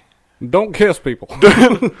okay. Don't kiss people.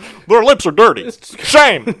 Their lips are dirty.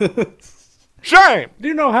 Shame. Shame. Do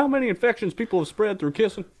you know how many infections people have spread through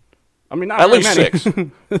kissing? I mean, not At very least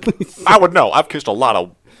many. 6. I would know. I've kissed a lot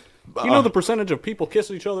of. You know the percentage of people kiss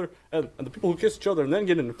each other, and the people who kiss each other and then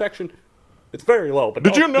get an infection? It's very low. But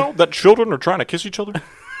Did you know that children are trying to kiss each other?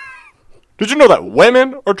 Did you know that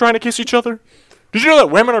women are trying to kiss each other? Did you know that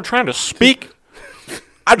women are trying to speak?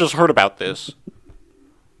 I just heard about this.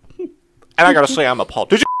 And I gotta say, I'm appalled.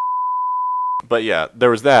 Did you? But yeah, there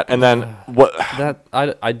was that. And then what? that?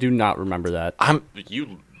 I do not remember that.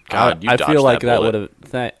 God, you I dodged feel like that bullet.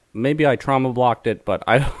 would have. Maybe I trauma blocked it, but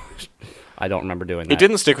I don't remember doing that. It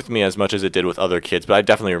didn't stick with me as much as it did with other kids, but I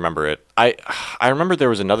definitely remember it. I remember there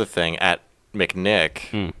was another thing at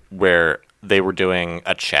McNick where they were doing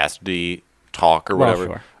a chastity talk or whatever.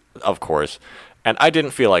 Well, sure. Of course. And I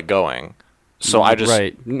didn't feel like going. So I just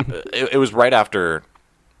Right. it was right after.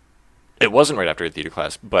 It wasn't right after a theater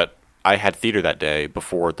class, but I had theater that day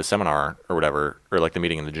before the seminar or whatever, or like the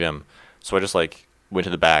meeting in the gym. So I just like went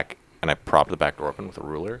to the back and I propped the back door open with a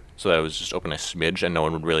ruler so that it was just open a smidge and no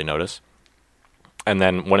one would really notice. And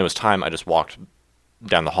then when it was time, I just walked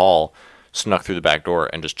down the hall, snuck through the back door,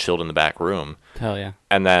 and just chilled in the back room. Hell yeah.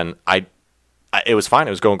 And then it was fine.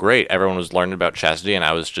 It was going great. Everyone was learning about chastity, and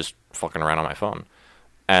I was just fucking around on my phone.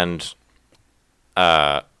 And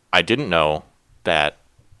I didn't know that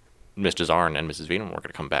Miss Desarn and Mrs. Venom were going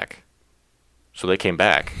to come back. So they came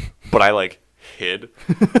back, but I, like, hid.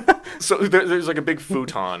 So there's, like, a big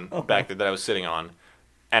futon back there that I was sitting on.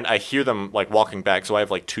 And I hear them, like, walking back, so I have,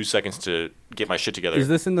 like, 2 seconds to get my shit together. Is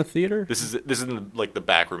this in the theater? This is in, the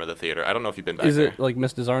back room of the theater. I don't know if you've been back Is there. it like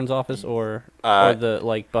Miss Desarn's office or the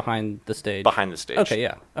like behind the stage? Behind the stage. Okay,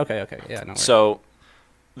 yeah. Okay, yeah. No. So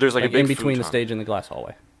there's, like, a big in between the futon. stage and the glass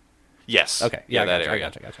hallway. Yes. Okay, yeah, that I area.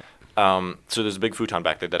 gotcha. So there's a big futon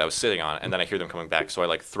back there that I was sitting on, and then I hear them coming back. So I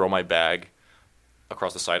like throw my bag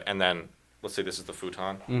across the side, and then let's say this is the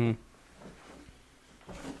futon. Mm-hmm.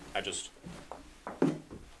 I just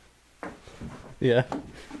Yeah.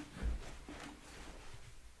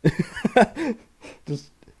 Just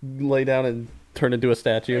lay down and turn into a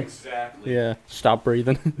statue. exactly. Yeah. Stop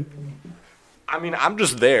breathing. I mean, I'm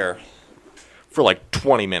just there for like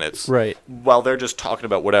 20 minutes, Right. While they're just talking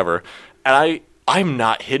about whatever, and I'm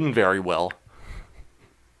not hidden very well.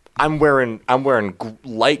 I'm wearing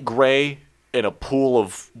light gray in a pool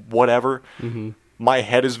of whatever. Mm-hmm. My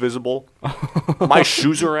head is visible. My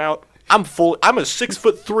shoes are out. I'm a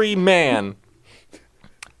 6'3" man,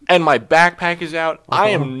 and my backpack is out. I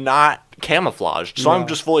am not camouflaged, so I'm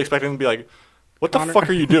just fully expecting them to be like, "What the fuck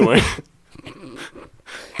are you doing?"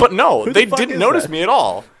 But no, the they fuck didn't is notice that? me at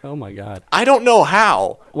all. Oh my god. I don't know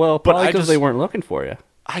how. Well, but probably I because just they weren't looking for you.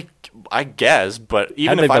 I guess, but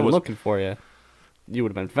even Had if they I been was looking for you, you would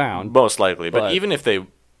have been found. most likely, but but- even if they,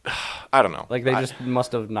 I don't know. Like they I- just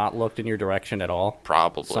must have not looked in your direction at all.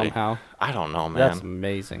 probably somehow. I don't know, man. That's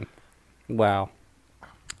amazing. Wow.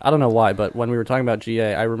 I don't know why, but when we were talking about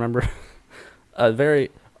GA, I remember a very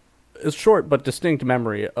short but distinct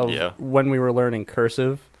memory of Yeah. when we were learning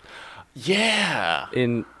cursive Yeah.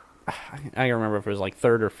 in, I don't remember if it was like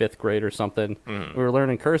 3rd or 5th grade or something. Mm-hmm. We were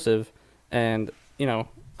learning cursive, and, you know,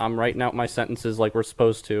 I'm writing out my sentences like we're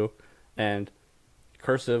supposed to, and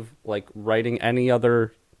cursive, like writing in any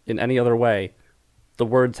other way, the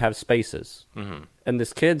words have spaces. Mm-hmm. And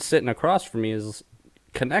this kid sitting across from me is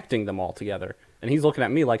connecting them all together. And he's looking at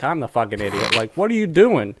me like I'm the fucking idiot. Like, what are you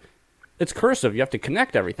doing? It's cursive. You have to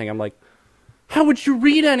connect everything. I'm like, how would you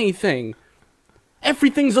read anything?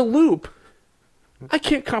 Everything's a loop. I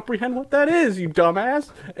can't comprehend what that is, you dumbass.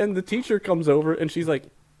 And the teacher comes over and she's like,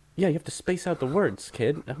 yeah, you have to space out the words,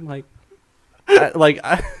 kid. And I'm like,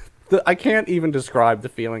 I can't even describe the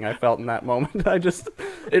feeling I felt in that moment.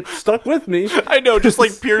 It stuck with me. I know, just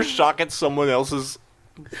like pure shock at someone else's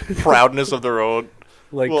proudness of their own.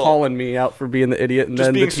 Like Well, calling me out for being the idiot, and Just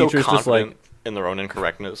then the being so teacher's just confident like, in their own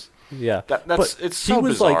incorrectness. yeah. That's But it's so he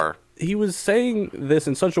was bizarre. Like, he was saying this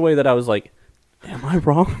in such a way that I was like, am I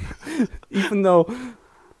wrong? Even though,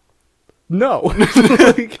 no.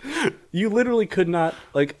 Like, you literally could not,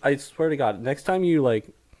 like, I swear to God, next time you, like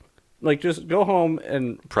just go home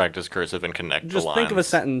and Practice cursive and connect just the lines. think of a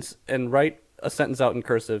sentence and write a sentence out in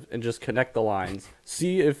cursive and just connect the lines.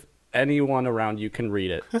 See if anyone around you can read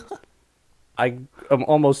it. I am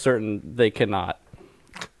almost certain they cannot.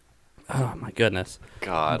 Oh my goodness.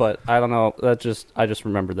 God. But I don't know. I just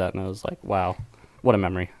remembered that, and I was like, wow, what a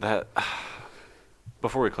memory. That.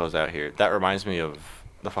 Before we close out here, that reminds me of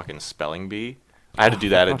the fucking spelling bee. I had to do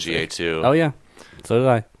that at GA too. Oh yeah, so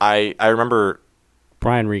did I. I remember.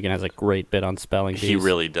 Brian Regan has a great bit on spelling bees. He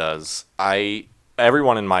really does.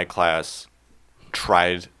 Everyone in my class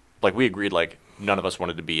tried. Like we agreed. Like none of us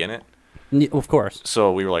wanted to be in it. Of course.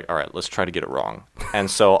 So we were like, all right, let's try to get it wrong. And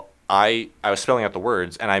so I was spelling out the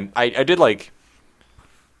words, and I did like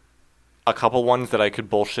a couple ones that I could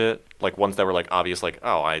bullshit, like ones that were like obvious, like,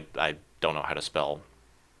 oh, I don't know how to spell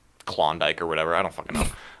Klondike or whatever. I don't fucking know.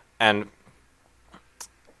 And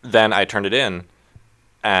then I turned it in,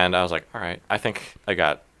 and I was like, all right, I think I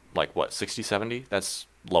got like what, 60, 70? That's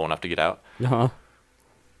low enough to get out. Uh-huh.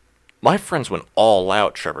 My friends went all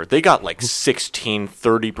out, Trevor. They got like 16,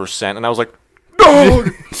 30%, and I was like, no!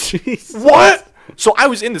 Jeez. What? So I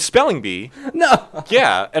was in the spelling bee. No.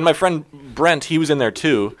 Yeah, and my friend Brent, he was in there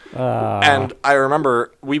too. And I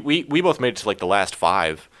remember we both made it to like the last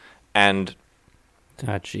 5, and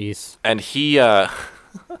jeez. And he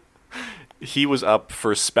he was up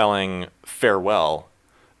for spelling farewell,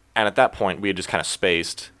 and at that point we had just kind of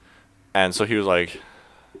spaced, and so he was like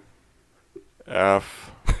FAR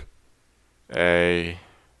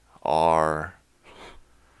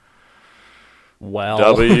Well.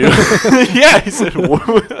 W. Yeah, he said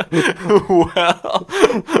well.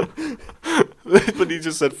 But he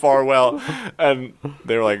just said farewell, and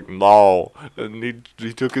they were like, no. And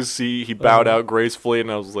he took his seat, he bowed out gracefully,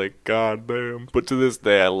 and I was like, God damn. But to this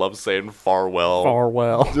day, I love saying farewell.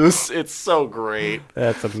 Farewell. It's so great.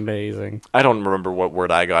 That's amazing. I don't remember what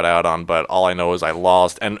word I got out on, but all I know is I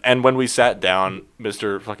lost. And when we sat down,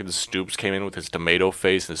 Mr. fucking Stoops came in with his tomato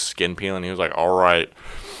face and his skin peeling. He was like, all right,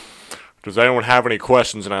 does anyone have any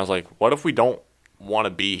questions? And I was like, what if we don't want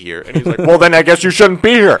to be here? And he's like, well, then I guess you shouldn't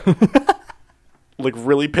be here. Like,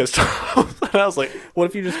 really pissed off. And I was like, what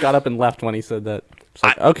if you just got up and left when he said that? It's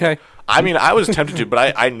like, okay. I mean, I was tempted to,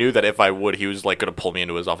 but I knew that if I would, he was like going to pull me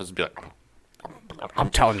into his office and be like,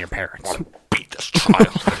 I'm telling your parents. beat this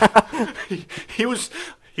child. he was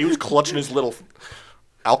clutching his little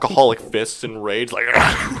alcoholic fists in rage, like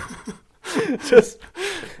Just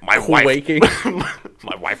my quaking.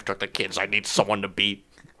 My wife took the kids. I need someone to beat.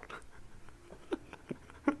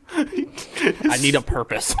 I need a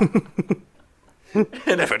purpose.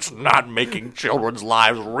 And if it's not making children's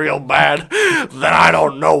lives real bad, then I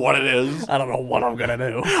don't know what it is. I don't know what I'm gonna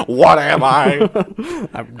do. What am I?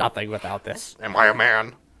 I'm nothing without this. Am I a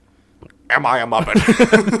man? Am I a Muppet?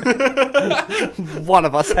 One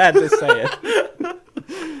of us had to say it.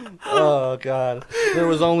 Oh, God. There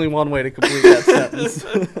was only one way to complete that sentence.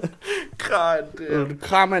 God damn.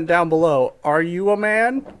 Comment down below. Are you a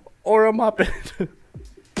man or a Muppet?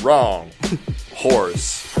 Wrong.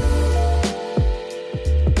 Horse.